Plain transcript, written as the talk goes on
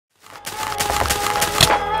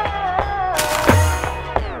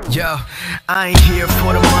Yo, I ain't here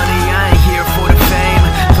for the money, I ain't here for the fame.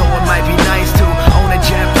 Though it might be nice to own a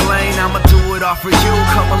jet plane, I'ma do it all for you,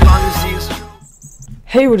 come along and see it's true.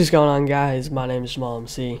 Hey, what is going on, guys? My name is Small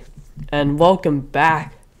MC, and welcome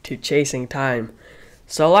back to Chasing Time.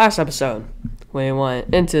 So last episode, we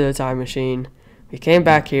went into the time machine, we came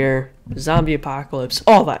back here, zombie apocalypse,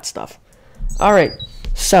 all that stuff. Alright,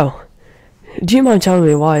 so, do you mind telling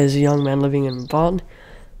me why is a young man living in Vaughan?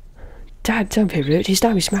 Dad, don't be rude, he's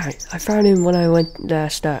not smart. I found him when I went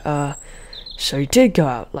last night, so he did go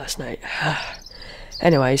out last night.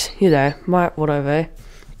 Anyways, you there, Matt, whatever.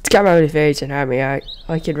 It's got my face and help me out.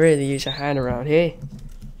 I could really use a hand around here.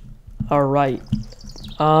 Alright.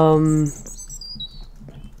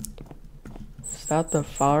 Is that the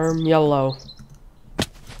farm? Yellow.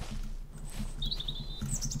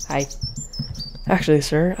 Hi. Actually,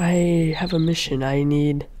 sir, I have a mission. I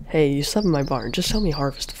need... Hey, you slept in my barn. Just help me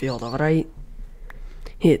harvest the field, alright?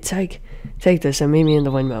 Here, take this and meet me in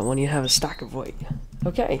the windmill when you have a stack of wheat.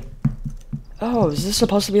 Okay. Oh, is this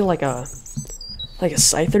supposed to be like a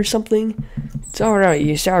scythe or something? It's alright,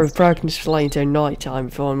 you start with practice until night time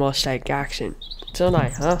before more take action. Till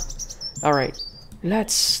night, huh? Alright.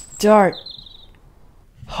 Let's start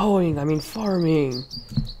farming.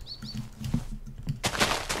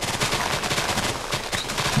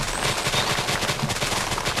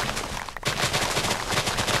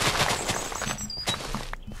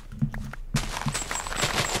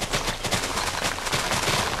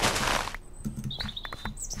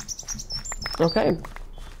 Okay,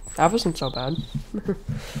 that wasn't so bad.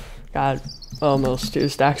 Got almost 2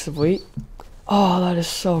 stacks of wheat. Oh,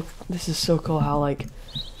 this is so cool how, like,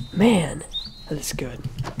 man, that is good.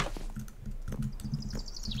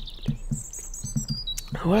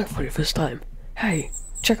 I work for you first time. Hey,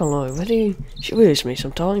 check on Lloyd, will you? She weirds me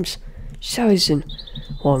sometimes. She's always in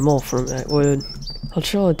one more from that word. I'll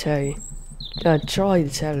try to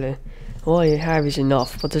tell her all you have is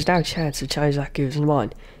enough, but there's no chance to change that girl's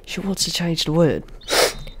mind. She wants to change the word.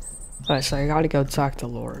 Alright, so I gotta go talk to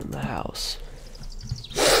Laura in the house.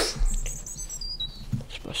 It's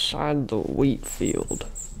beside the wheat field.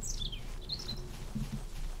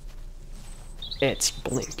 It's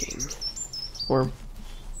blinking. Or,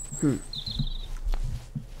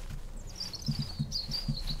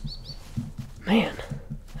 Man,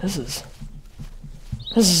 this is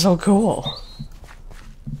so cool.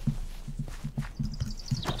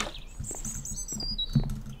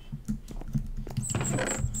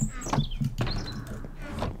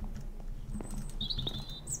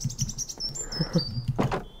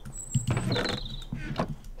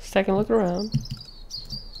 Let's take a look around.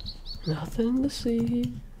 Nothing to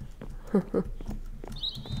see. Where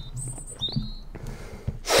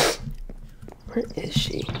is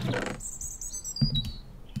she?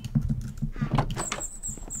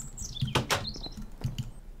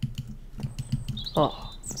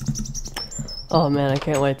 Oh man, I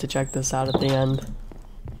can't wait to check this out at the end.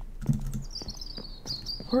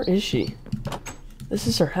 Where is she? This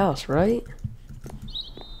is her house, right?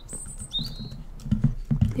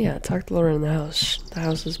 Yeah, talk to Laura in the house. The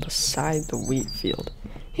house is beside the wheat field.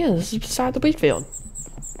 Yeah, this is beside the wheat field.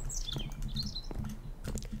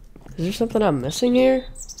 Is there something I'm missing here?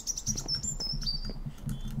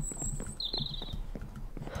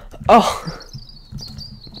 Oh!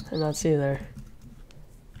 I did not see you there.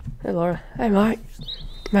 Hey Laura. Hey Mike.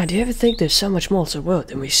 Man, do you ever think there's so much more to the world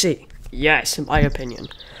than we see? Yes, in my opinion.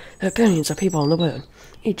 There are billions of people in the world,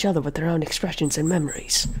 each other with their own expressions and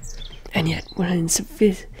memories. And yet, we're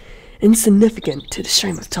insignificant to the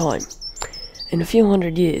stream of time. In a few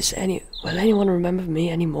hundred years, will anyone remember me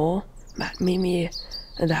anymore? Matt, meet me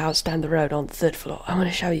at the house down the road on the 3rd floor. I want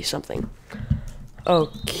to show you something.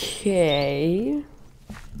 Okay.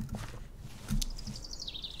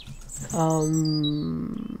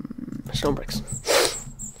 Stone bricks.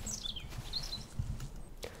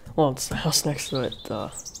 Well, it's the house next to it,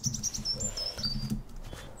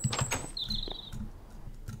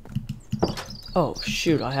 Oh,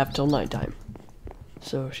 shoot, I have till nighttime.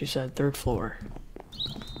 So she said 3rd floor.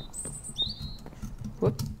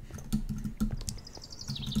 Whoop.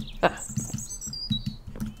 Ah.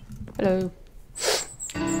 Hello.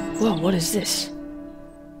 Whoa, what is this?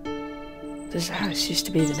 This house used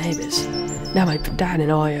to be the neighbors. Now my dad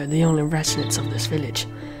and I are the only residents of this village.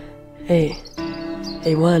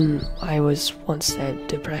 When I was once had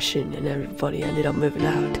depression and everybody ended up moving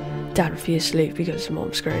out, Dad refused to leave because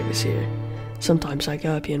Mom's grave is here. Sometimes I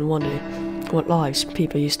go up here and wonder what lives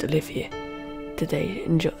people used to live here. Did they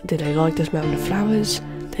like the smell of the flowers?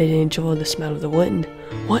 Did they enjoy the smell of the wind?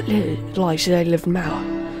 What lives did they live now?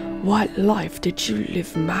 What life did you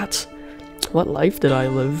live, Matt? What life did I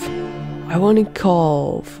live? I wouldn't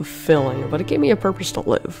call fulfilling, but it gave me a purpose to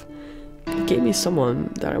live. It gave me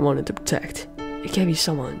someone that I wanted to protect. It gave me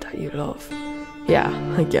someone that you love. Yeah,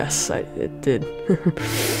 I guess it did.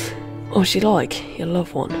 What's she like, your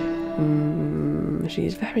loved one?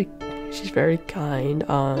 She's very kind,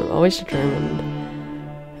 always determined,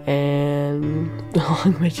 and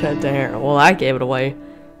long magenta hair. Well, I gave it away.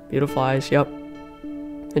 Beautiful eyes, yep.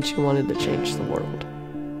 And she wanted to change the world.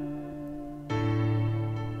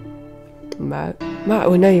 Matt,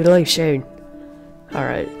 we need to leave soon.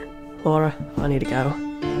 Alright, Laura, I need to go.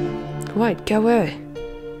 Wait, go where?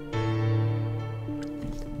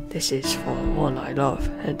 This is for the one I love,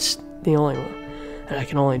 and it's the only one. And I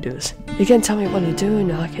can only do this. You can't tell me what you're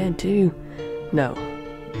doing, I can't do. No.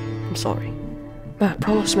 I'm sorry. Matt,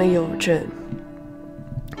 promise me you'll return.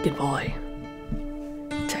 Goodbye.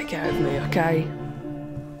 Take care of me, okay?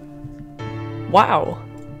 Wow.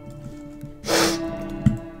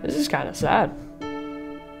 This is kind of sad.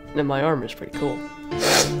 And my arm is pretty cool.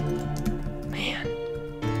 Man.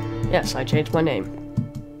 Yes, I changed my name.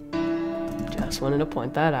 Just wanted to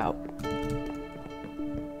point that out.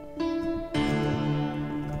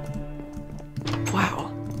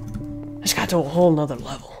 Wow. I just got to a whole nother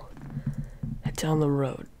level. Head down the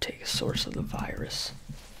road, take a source of the virus.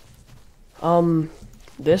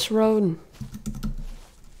 This road?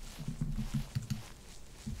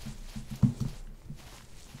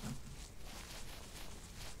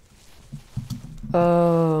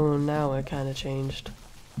 Oh, now it kind of changed.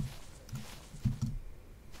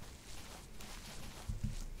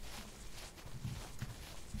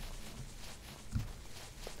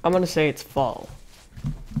 I'm gonna say it's fall.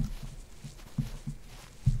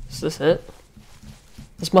 Is this it?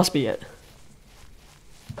 This must be it.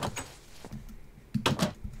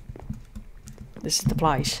 This is the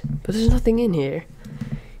place, but there's nothing in here.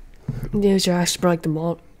 There's your ass break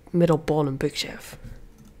the middle bottom bookshelf.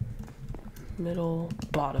 Middle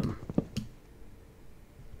bottom.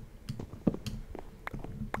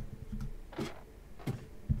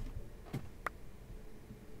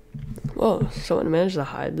 Whoa, someone managed to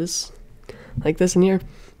hide this like this in here?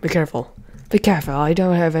 Be careful. Be careful, I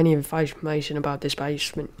don't have any information about this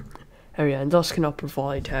basement area and thus cannot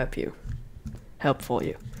provide help for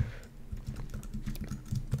you.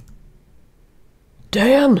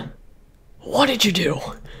 Dan! What did you do?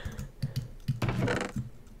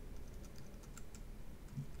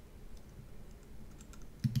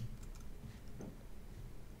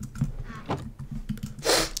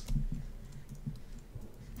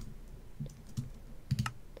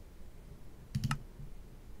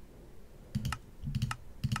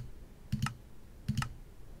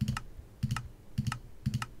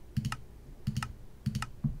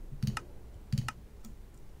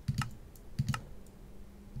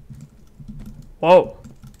 Whoa.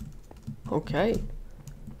 Okay.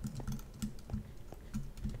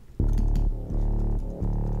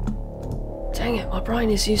 Dang it, my brain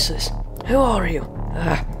is useless. Who are you?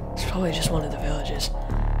 It's probably just one of the villagers.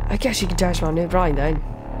 I guess you can dash my new brain then.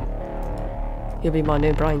 You'll be my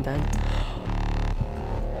new brain then.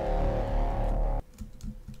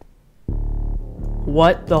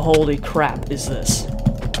 What the holy crap is this?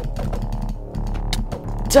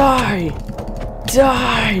 Die!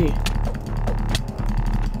 Die!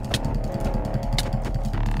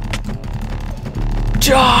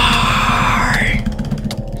 Die!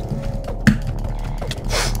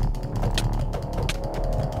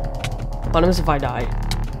 What happens if I die?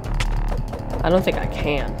 I don't think I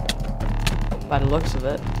can. By the looks of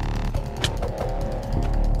it.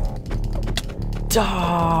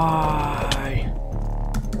 Die!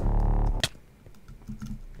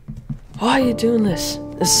 Why are you doing this?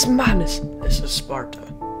 This is madness. This is Sparta.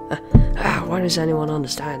 Why does anyone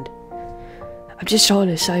understand? I'm just trying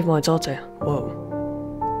to save my daughter. Whoa.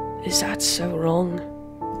 Is that so wrong?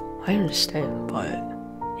 I understand, but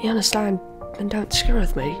you understand, then don't screw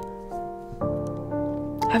with me.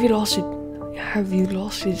 Have you lost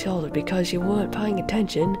your daughter because you weren't paying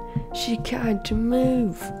attention? She can't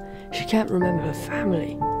move. She can't remember her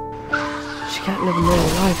family. She can't live a normal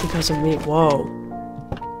life because of me. Whoa.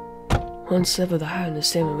 One slip of the hand is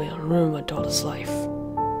saving me and ruin my daughter's life.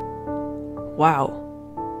 Wow.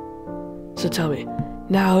 So tell me,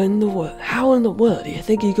 now how in the world do you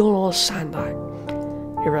think you're gonna understand that?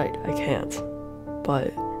 You're right, I can't.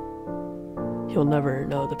 But you'll never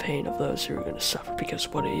know the pain of those who are gonna suffer because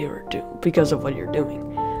of what you're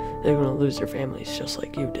doing. They're gonna lose their families just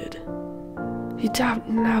like you did. You don't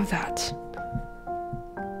know that.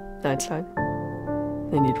 Einstein,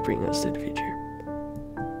 they need to bring us to the future.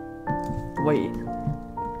 Wait.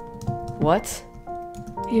 What?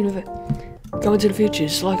 Going to the future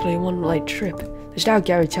is likely a one-way trip. There's no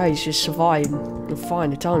guarantees you'll survive and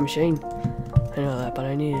find a time machine. I know that, but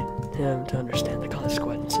I needed him to understand the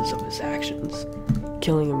consequences of his actions.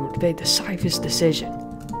 Killing him would be the safest decision.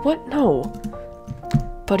 What? No.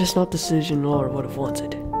 But it's not the decision Laura would have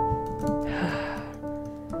wanted.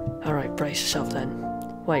 Alright, brace yourself then.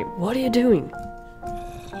 Wait, what are you doing?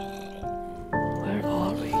 Where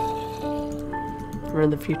are we? We're in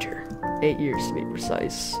the future. 8 years to be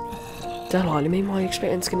precise. That ought to mean my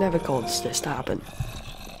experience can never cause this to happen.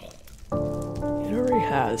 It already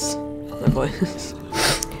has. My voice.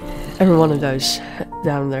 Every one of those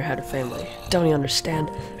down there had a family. Don't you understand?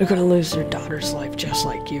 They're gonna lose their daughter's life just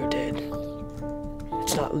like you did.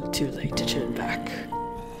 It's not too late to turn back.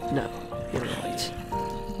 No, you're right.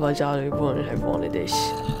 My daughter wouldn't have wanted this.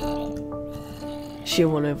 She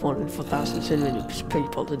wouldn't have wanted for thousands and millions of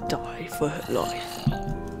people to die for her life.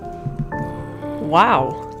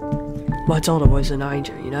 Wow. My daughter was an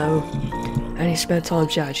angel, you know? Any spare time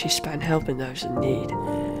she spent helping those in need.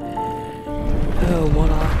 Oh, what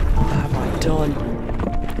have I done?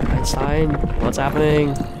 Einstein, what's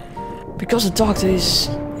happening? Because the doctor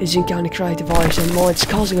isn't going to create a virus anymore, it's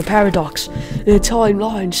causing a paradox. The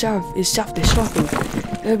timeline is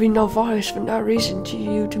self-destructing. There'll be no virus for no reason to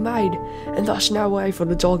you to made, and thus no way for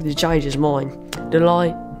the doctor to change his mind. The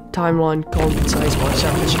timeline compensates by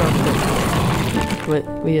self-destructing.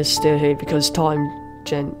 We are still here because time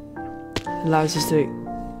gen allows us to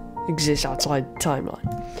exist outside the timeline.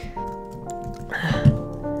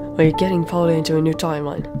 We're getting pulled into a new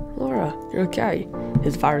timeline. Laura, you're okay.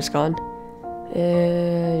 Is the virus gone?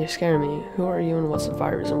 You're scaring me. Who are you and what's the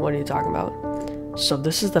virus and what are you talking about? So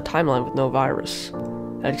this is the timeline with no virus.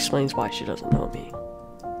 That explains why she doesn't know me.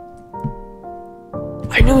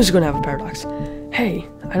 I knew it was gonna have a paradox. Hey,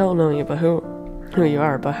 I don't know you, but who you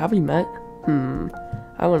are, but have we met?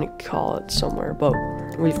 I wouldn't call it somewhere, but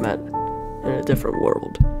we've met in a different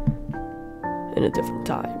world, in a different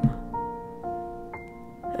time.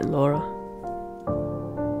 And Laura,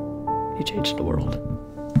 you changed the world.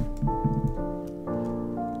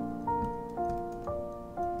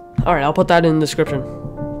 Alright, I'll put that in the description.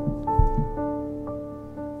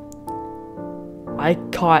 I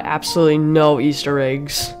caught absolutely no Easter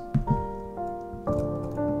eggs.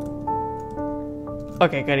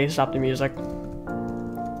 Okay, gotta stop the music.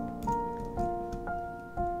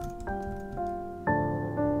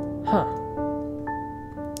 Huh.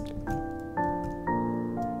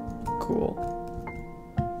 Cool.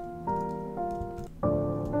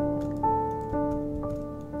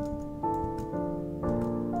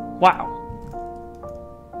 Wow.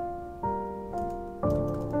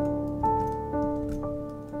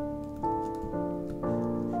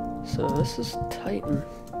 So this is Titan.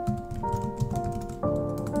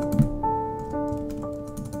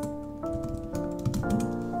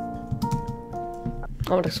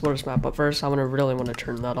 I want to explore this map, but first I really want to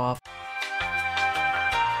turn that off.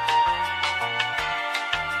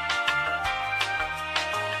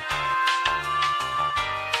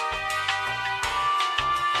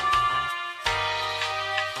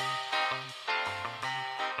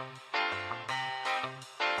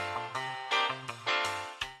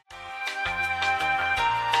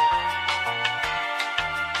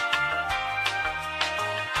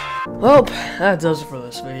 Well, that does it for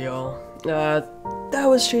this video. That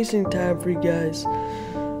was Chasing Time for you guys.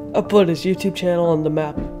 I'll put his YouTube channel on the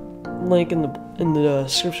map link in the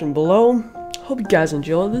description below. Hope you guys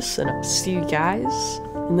enjoyed this, and I'll see you guys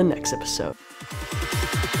in the next episode.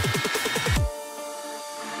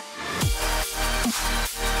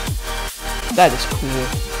 That is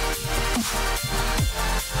cool.